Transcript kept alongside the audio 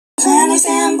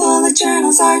with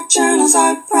journals, art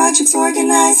projects,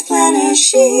 organized, planner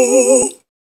chic.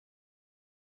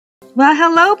 Well,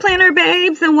 hello, Planner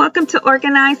Babes, and welcome to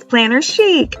Organized Planner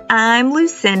Chic. I'm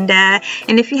Lucinda,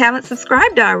 and if you haven't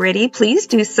subscribed already, please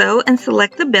do so and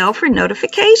select the bell for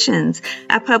notifications.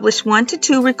 I publish 1 to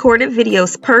 2 recorded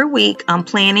videos per week on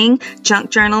planning,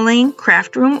 junk journaling,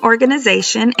 craft room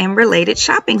organization, and related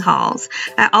shopping hauls.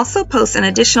 I also post an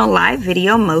additional live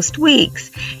video most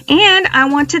weeks. And I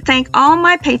want to thank all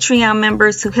my Patreon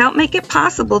members who help make it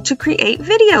possible to create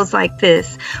videos like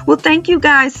this. Well, thank you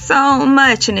guys so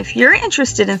much, and if you're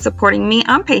interested in supporting me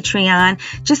on Patreon,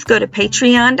 just go to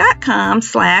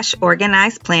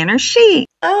patreon.com/organizedplannerchic.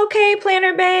 Okay,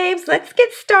 Planner Babes, let's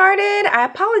get started. I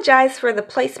apologize for the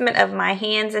placement of my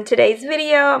hands in today's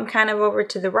video. I'm kind of over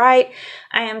to the right.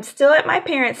 I am still at my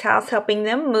parents' house helping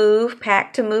them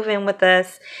pack to move in with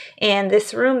us. And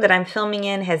this room that I'm filming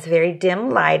in has very dim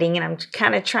lighting, and I'm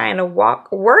kind of trying to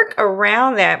work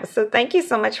around that. So thank you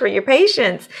so much for your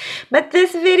patience. But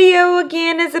this video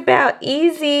again is about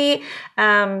easy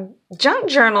junk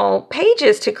journal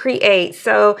pages to create.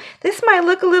 So this might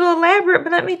look a little elaborate,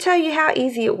 but let me tell you how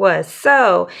easy it was.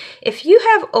 So if you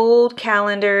have old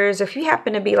calendars, if you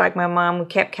happen to be like my mom who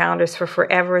kept calendars for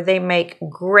forever, they make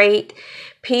great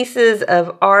pieces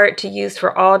of art to use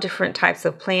for all different types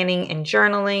of planning and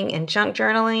journaling and junk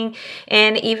journaling.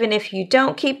 And even if you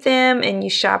don't keep them and you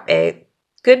shop at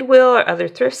Goodwill or other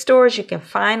thrift stores, you can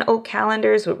find old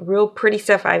calendars with real pretty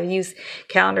stuff. I've used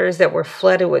calendars that were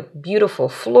flooded with beautiful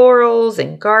florals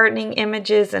and gardening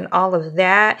images and all of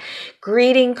that.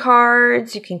 Greeting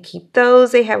cards, you can keep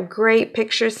those. They have great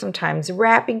pictures, sometimes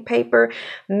wrapping paper,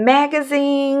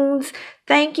 magazines,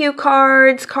 thank you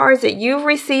cards that you've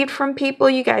received from people.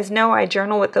 You guys know I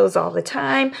journal with those all the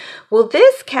time. Well,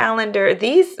 this calendar,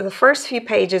 the first few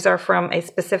pages are from a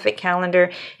specific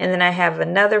calendar, and then I have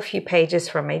another few pages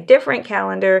from a different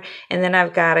calendar, and then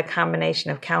I've got a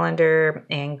combination of calendar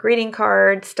and greeting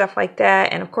cards, stuff like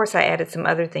that. And of course, I added some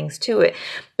other things to it.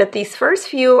 But these first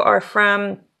few are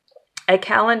from a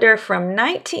calendar from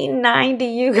 1990,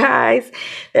 you guys,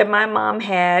 that my mom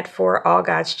had for All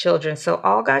God's Children. So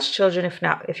All God's Children, if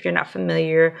you're not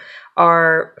familiar,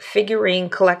 are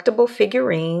collectible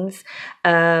figurines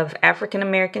of African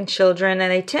American children, and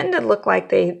they tend to look like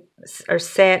they are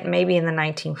set maybe in the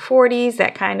 1940s,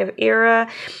 that kind of era.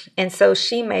 And so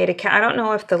she made I don't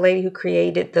know if the lady who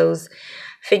created those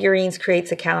figurines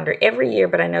creates a calendar every year,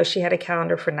 but I know she had a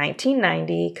calendar for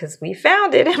 1990 because we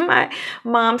found it in my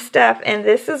mom's stuff. And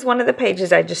this is one of the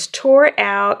pages I just tore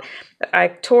out. I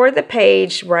tore the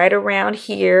page right around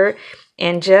here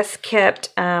and just kept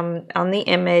on the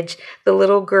image the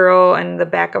little girl and the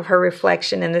back of her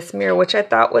reflection in this mirror, which I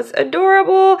thought was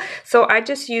adorable. So I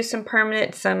just used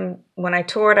when I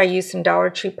tore it, I used some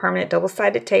Dollar Tree permanent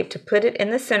double-sided tape to put it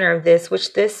in the center of this,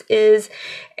 which this is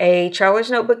a Traveler's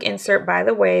Notebook insert, by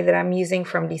the way, that I'm using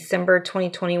from December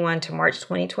 2021 to March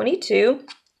 2022.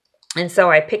 And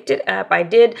so I picked it up. I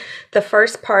did the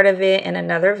first part of it in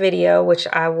another video, which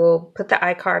I will put the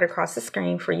iCard across the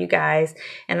screen for you guys.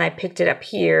 And I picked it up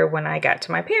here when I got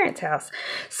to my parents' house.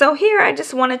 So here I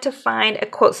just wanted to find a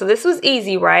quote. So this was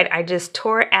easy, right? I just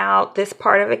tore out this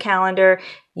part of a calendar,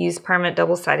 used permanent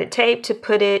double-sided tape to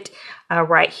put it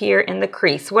right here in the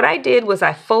crease. What I did was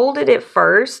I folded it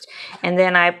first, and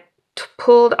then I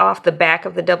pulled off the back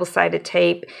of the double-sided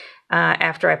tape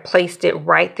after I placed it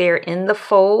right there in the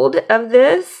fold of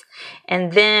this.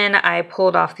 And then I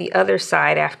pulled off the other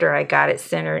side after I got it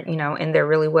centered, in there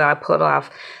really well. I pulled off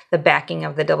the backing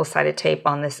of the double-sided tape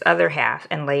on this other half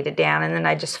and laid it down. And then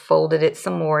I just folded it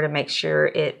some more to make sure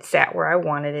it sat where I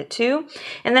wanted it to.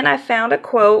 And then I found a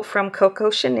quote from Coco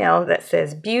Chanel that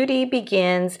says, "Beauty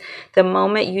begins the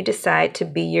moment you decide to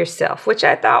be yourself," which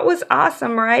I thought was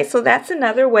awesome, right? So that's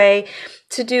another way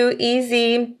to do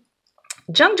easy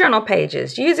junk journal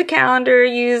pages. Use a calendar,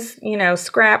 use,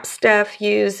 scrap stuff,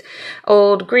 use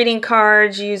old greeting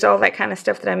cards, use all that kind of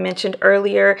stuff that I mentioned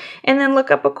earlier, and then look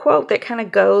up a quote that kind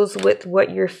of goes with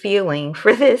what you're feeling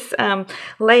for this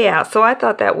layout. So I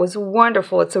thought that was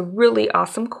wonderful. It's a really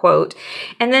awesome quote.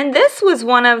 And then this was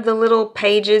one of the little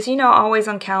pages, always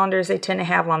on calendars, they tend to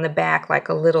have on the back like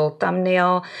a little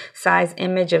thumbnail size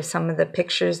image of some of the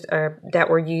pictures that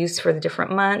were used for the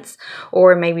different months,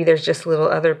 or maybe there's just little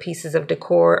other pieces of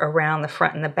decor around the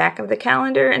front and the back of the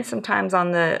calendar, and sometimes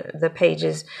on the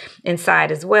pages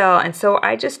inside as well. And so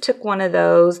I just took one of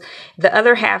those. The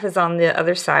other half is on the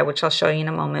other side, which I'll show you in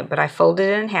a moment, but I folded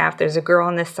it in half. There's a girl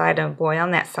on this side and a boy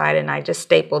on that side, and I just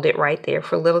stapled it right there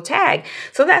for a little tag.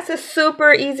 So that's a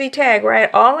super easy tag, right?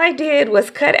 All I did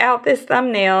was cut out this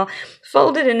thumbnail,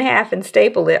 fold it in half and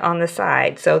staple it on the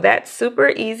side. So that's super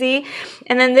easy.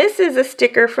 And then this is a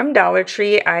sticker from Dollar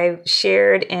Tree I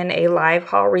shared in a live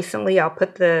haul recently. I'll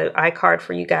put the iCard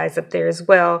for you guys up there as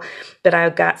well. But I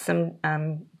got some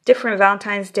different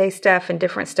Valentine's Day stuff and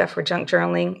different stuff for junk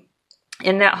journaling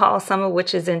in that haul, some of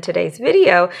which is in today's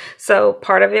video. So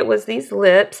part of it was these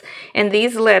lips, and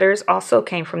these letters also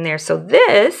came from there. So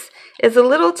this is a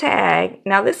little tag.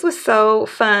 Now this was so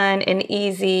fun and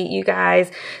easy, you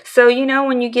guys. So you know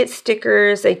when you get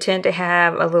stickers, they tend to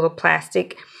have a little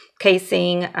plastic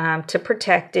casing to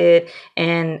protect it,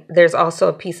 and there's also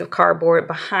a piece of cardboard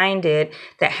behind it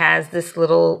that has this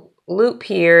little loop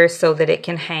here so that it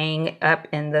can hang up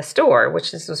in the store,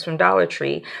 which this was from Dollar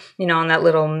Tree, you know, on that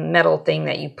little metal thing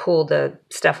that you pull the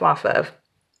stuff off of.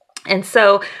 And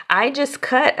so I just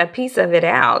cut a piece of it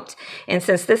out, and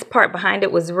since this part behind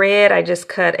it was red, I just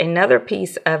cut another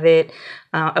piece of it,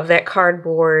 of that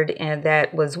cardboard, and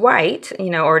that was white, you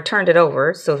know, or turned it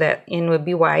over so that end would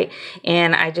be white,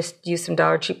 and I just used some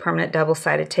Dollar Tree permanent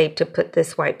double-sided tape to put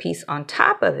this white piece on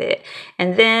top of it.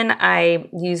 And then I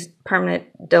used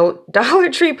Dollar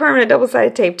Tree permanent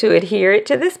double-sided tape to adhere it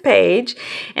to this page.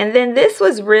 And then this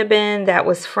was ribbon that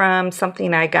was from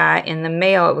something I got in the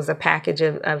mail. It was a package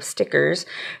of stickers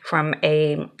from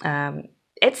a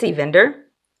Etsy vendor.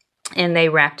 And they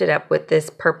wrapped it up with this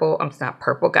purple, not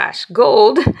purple, gosh,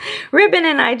 gold ribbon.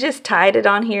 And I just tied it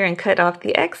on here and cut off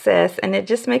the excess. And it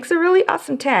just makes a really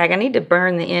awesome tag. I need to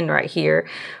burn the end right here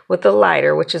with a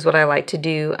lighter, which is what I like to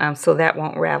do, so that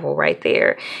won't ravel right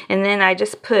there. And then I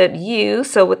just put U.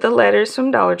 So with the letters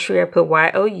from Dollar Tree, I put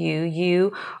Y-O-U.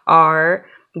 You are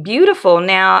beautiful.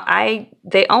 Now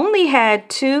they only had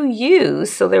 2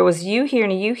 U's, so there was U here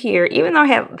and a U here, even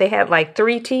though they had like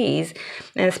 3 T's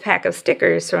in this pack of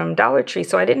stickers from Dollar Tree.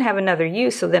 So I didn't have another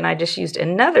U, so then I just used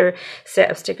another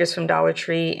set of stickers from Dollar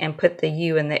Tree and put the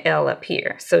U and the L up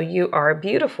here. So you are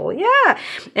beautiful. Yeah.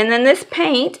 And then this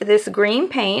paint, this green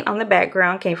paint on the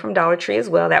background, came from Dollar Tree as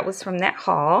well. That was from that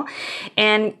haul.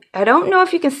 And I don't know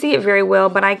if you can see it very well,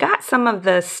 but I got some of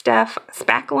the stuff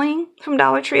spackling from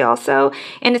Dollar Tree also.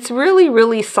 And it's really,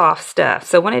 really soft stuff.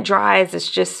 So when it dries, it's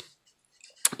just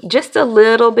a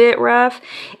little bit rough.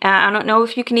 I don't know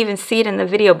if you can even see it in the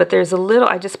video, but there's a little,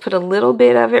 I just put a little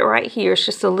bit of it right here. It's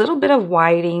just a little bit of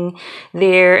whiting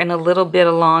there and a little bit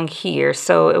along here.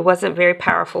 So it wasn't very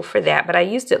powerful for that, but I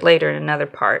used it later in another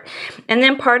part. And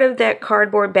then part of that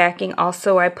cardboard backing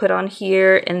also I put on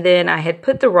here, and then I had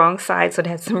put the wrong side, so it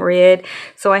had some red.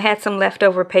 So I had some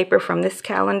leftover paper from this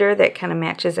calendar that kind of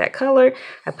matches that color.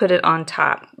 I put it on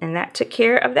top, and that took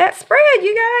care of that spread,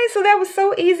 you guys. So that was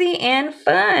so easy and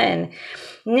fun.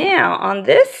 Now on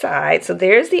this side, so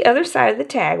there's the other side of the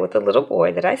tag with the little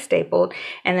boy that I stapled,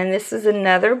 and then this is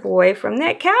another boy from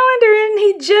that calendar, and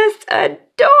he just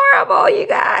adorable, you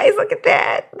guys. Look at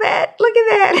that, look at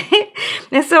that.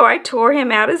 And so I tore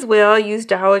him out as well, used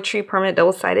Dollar Tree permanent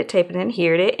double-sided tape and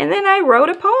adhered it, and then I wrote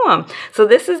a poem. So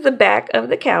this is the back of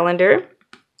the calendar.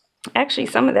 Actually,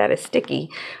 some of that is sticky.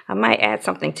 I might add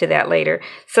something to that later.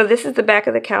 So this is the back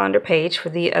of the calendar page for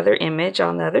the other image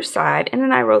on the other side. And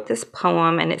then I wrote this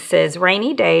poem, and it says,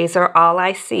 "Rainy days are all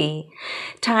I see,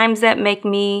 times that make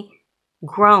me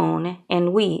groan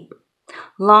and weep,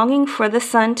 longing for the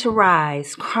sun to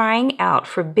rise, crying out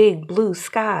for big blue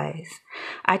skies.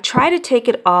 I try to take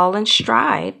it all in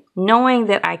stride, knowing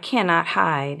that I cannot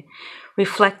hide,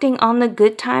 reflecting on the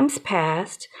good times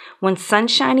past, when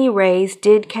sunshiny rays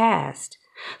did cast.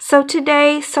 So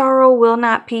today sorrow will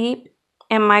not peep,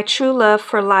 and my true love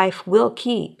for life will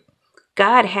keep.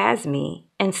 God has me,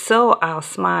 and so I'll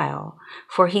smile,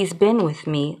 for he's been with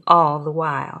me all the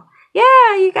while."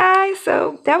 Yeah, you guys,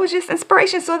 so that was just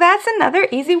inspiration. So that's another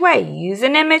easy way. Use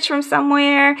an image from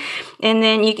somewhere, and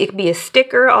then it could be a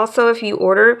sticker. Also, if you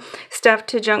order stuff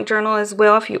to Junk Journal as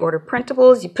well, if you order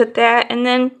printables, you put that, and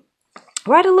then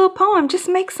write a little poem, just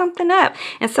make something up.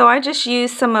 And so I just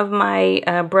used some of my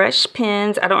brush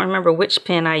pens. I don't remember which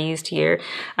pen I used here,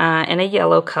 in a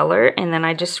yellow color. And then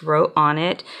I just wrote on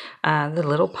it the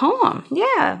little poem.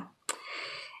 Yeah.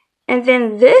 And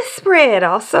then this spread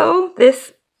also,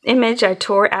 this image I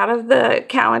tore out of the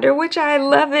calendar, which I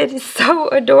love it. It's so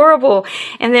adorable.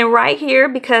 And then right here,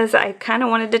 because I kind of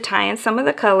wanted to tie in some of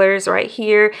the colors, right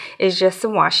here is just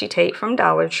some washi tape from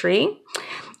Dollar Tree.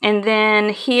 And then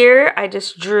here I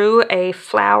just drew a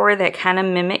flower that kind of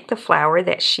mimicked the flower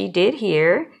that she did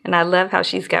here. And I love how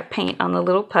she's got paint on the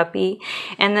little puppy.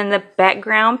 And then the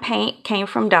background paint came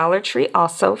from Dollar Tree,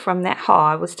 also from that haul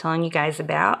I was telling you guys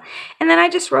about. And then I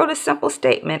just wrote a simple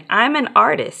statement. "I'm an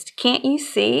artist. Can't you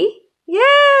see?"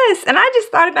 Yes, and I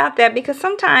just thought about that because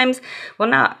sometimes, well,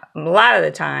 not a lot of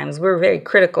the times, we're very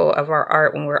critical of our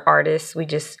art when we're artists. We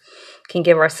just can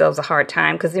give ourselves a hard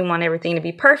time because we want everything to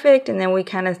be perfect, and then we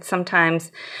kind of sometimes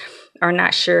are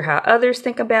not sure how others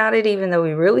think about it, even though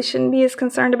we really shouldn't be as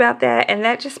concerned about that. And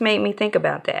that just made me think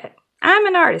about that. I'm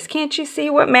an artist. Can't you see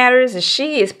what matters is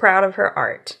she is proud of her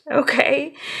art?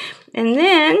 Okay. And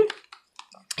then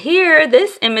here,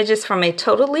 this image is from a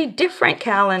totally different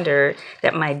calendar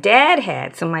that my dad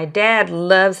had. So my dad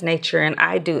loves nature and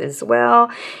I do as well.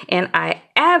 And I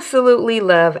absolutely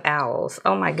love owls.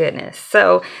 Oh my goodness.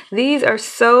 So these are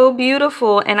so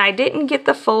beautiful, and I didn't get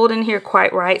the fold in here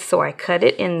quite right, so I cut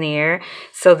it in there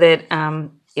so that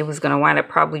it was going to wind up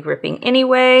probably ripping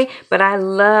anyway, but I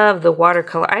love the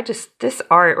watercolor. This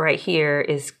art right here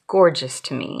is gorgeous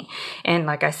to me. And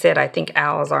like I said, I think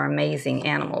owls are amazing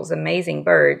animals, amazing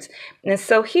birds. And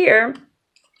so here,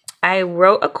 I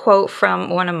wrote a quote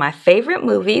from one of my favorite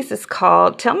movies. It's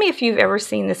called, tell me if you've ever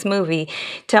seen this movie.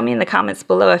 Tell me in the comments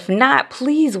below. If not,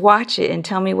 please watch it and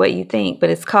tell me what you think.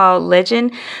 But it's called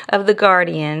Legend of the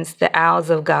Guardians, The Owls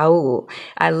of Gaul.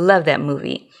 I love that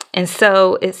movie. And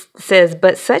so it says,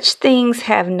 but such things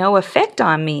have no effect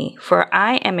on me, for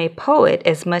I am a poet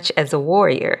as much as a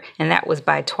warrior. And that was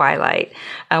by Twilight,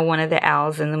 one of the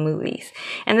owls in the movies.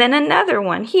 And then another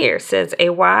one here says,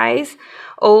 a wise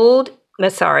old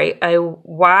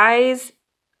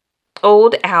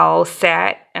owl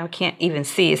sat, I can't even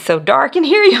see, it's so dark in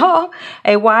here, y'all.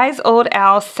 A wise old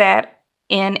owl sat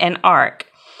in an ark.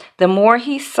 The more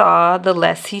he saw, the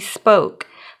less he spoke.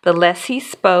 The less he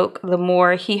spoke, the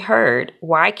more he heard.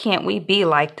 Why can't we be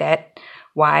like that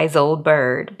wise old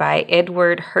bird? By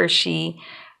Edward Hershey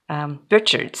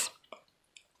Richards.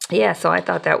 Yeah, so I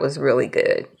thought that was really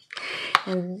good.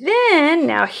 And then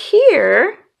now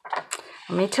here,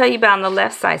 let me tell you about on the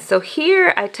left side. So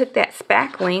here I took that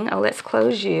spackling. Oh, let's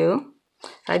close you.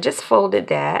 I just folded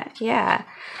that. Yeah.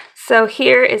 So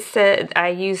here it said I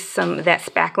used some of that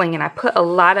spackling and I put a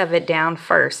lot of it down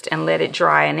first and let it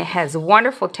dry, and it has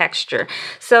wonderful texture.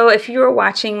 So if you were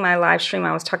watching my live stream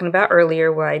I was talking about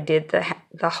earlier where I did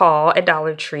the haul at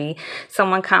Dollar Tree,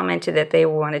 someone commented that they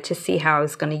wanted to see how I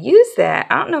was going to use that.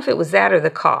 I don't know if it was that or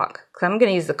the caulk. I'm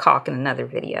going to use the caulk in another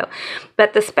video.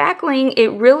 But the spackling, it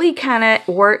really kind of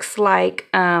works like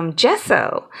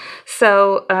gesso.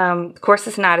 So, of course,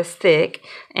 it's not as thick.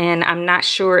 And I'm not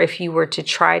sure if you were to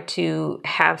try to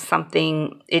have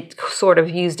something, it sort of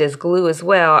used as glue as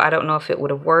well. I don't know if it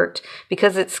would have worked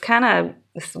because it's kind of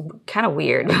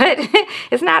weird, but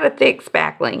it's not a thick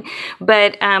spackling.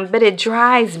 But it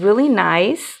dries really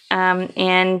nice.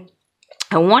 And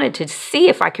I wanted to see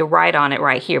if I could write on it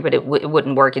right here, but it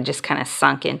wouldn't work. It just kind of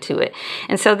sunk into it.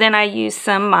 And so then I used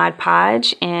some Mod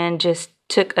Podge and just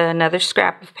took another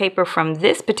scrap of paper from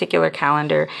this particular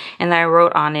calendar, and I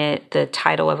wrote on it the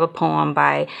title of a poem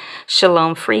by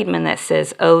Shalom Friedman that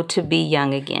says, "Oh, to be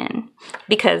young again."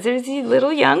 Because there's these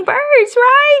little young birds,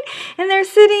 right? And they're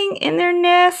sitting in their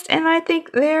nest, and I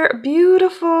think they're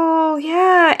beautiful.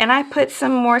 Yeah, and I put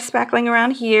some more spackling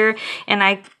around here, and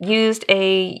I used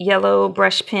a yellow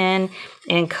brush pen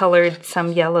and colored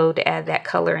some yellow to add that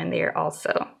color in there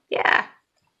also. Yeah.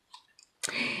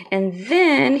 And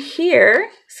then here,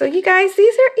 so you guys,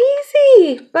 these are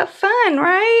easy but fun,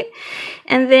 right?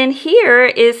 And then here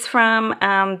is from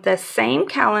the same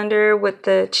calendar with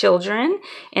the children,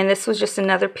 and this was just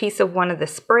another piece of one of the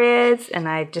spreads, and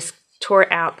I just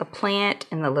tore out the plant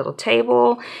and the little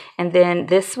table. And then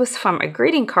this was from a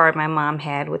greeting card my mom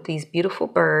had with these beautiful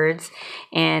birds,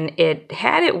 and it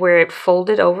had it where it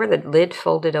folded over, the lid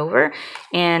folded over,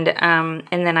 and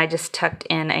then I just tucked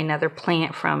in another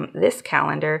plant from this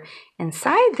calendar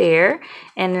inside there.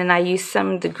 And then I used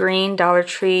some of the green Dollar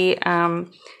Tree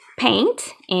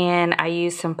paint, and I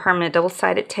used some permanent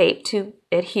double-sided tape to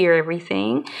adhere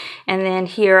everything. And then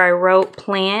here I wrote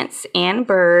plants and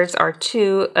birds are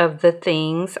two of the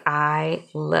things I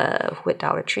love with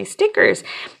Dollar Tree stickers.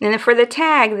 And then for the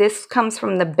tag, this comes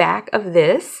from the back of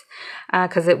this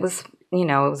because it was, you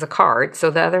know, it was a card. So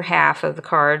the other half of the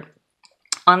card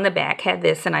on the back had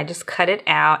this, and I just cut it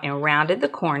out and rounded the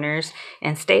corners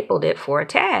and stapled it for a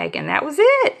tag, and that was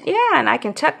it. Yeah, and I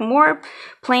can tuck more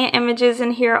plant images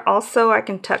in here. Also, I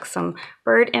can tuck some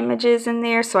bird images in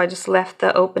there, so I just left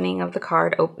the opening of the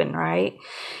card open, right?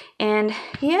 And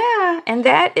yeah, and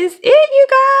that is it, you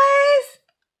guys.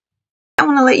 I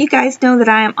want to let you guys know that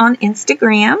I am on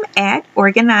Instagram at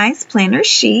Organized Planner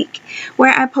Chic,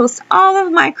 where I post all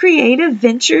of my creative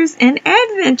ventures and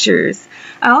adventures.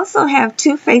 I also have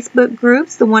 2 Facebook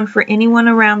groups. The one for anyone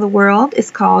around the world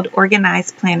is called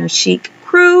Organized Planner Chic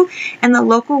Crew, and the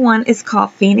local one is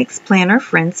called Phoenix Planner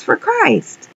Friends for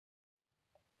Christ.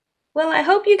 Well, I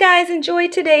hope you guys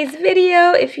enjoyed today's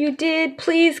video. If you did,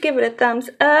 please give it a thumbs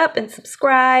up and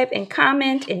subscribe and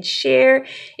comment and share.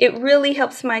 It really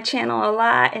helps my channel a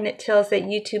lot, and it tells that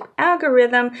YouTube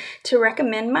algorithm to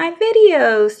recommend my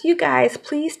videos. You guys,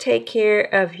 please take care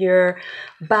of your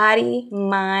body,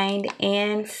 mind,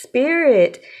 and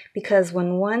spirit, because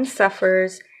when one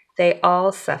suffers, they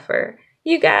all suffer.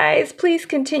 You guys, please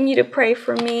continue to pray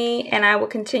for me, and I will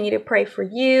continue to pray for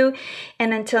you.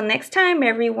 And until next time,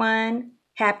 everyone,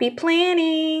 happy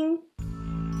planning!